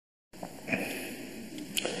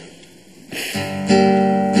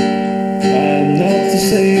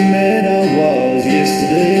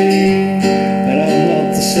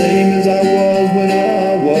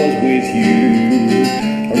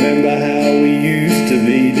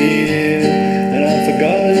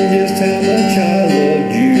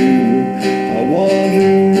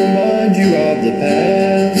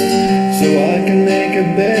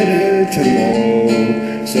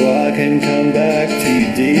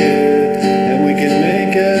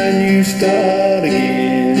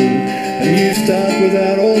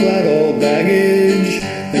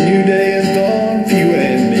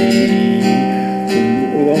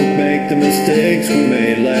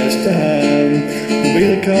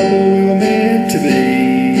be the couple we were meant to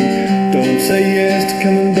be. Don't say yes to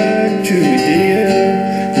coming back to me, dear,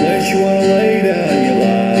 unless you want to lay down your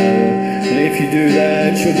life. And if you do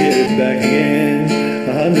that, you'll get it back again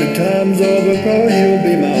 100 times over, 'cause you'll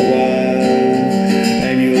be my wife.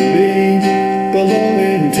 And you'll be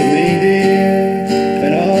belonging to me, dear,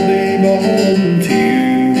 and I'll be beholden to you.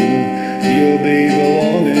 You'll be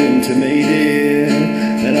belonging to me, dear,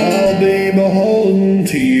 and I'll be beholden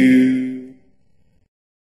to you.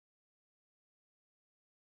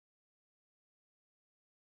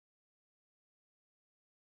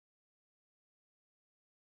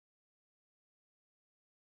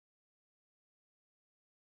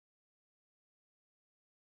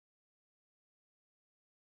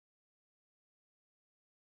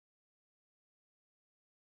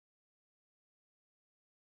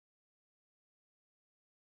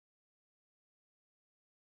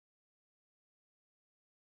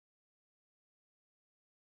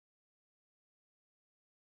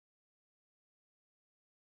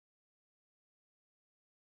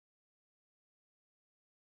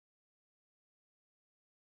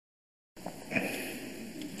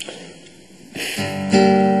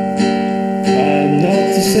 I'm not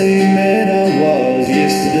the same man I was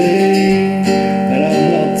yesterday, and I'm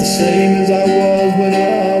not the same as I was when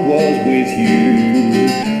I was with you.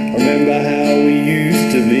 I remember how we used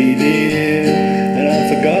to be, dear, and I've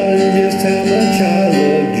forgotten just how much I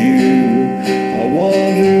loved you. I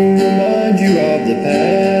want to remind you of the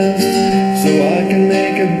past, so I can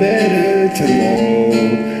make a better tomorrow,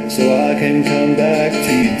 so I can come back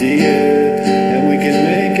to you, dear, and we can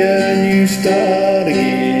make a new start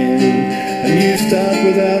again. A new start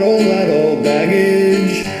without all that old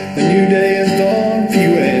baggage. A new day has dawned for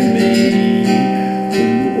you and me.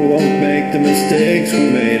 We won't make the mistakes we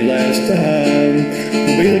made last time.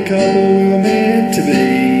 We'll be the couple we were meant to be.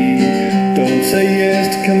 Don't say yes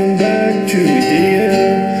to coming back to me, dear,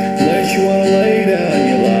 unless you want to lay down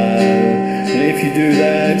your life. And if you do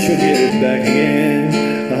that, you'll get it back again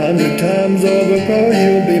 100 times over, 'cause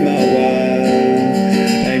you'll be my wife.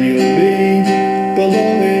 And you'll be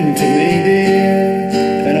belonging to me, dear,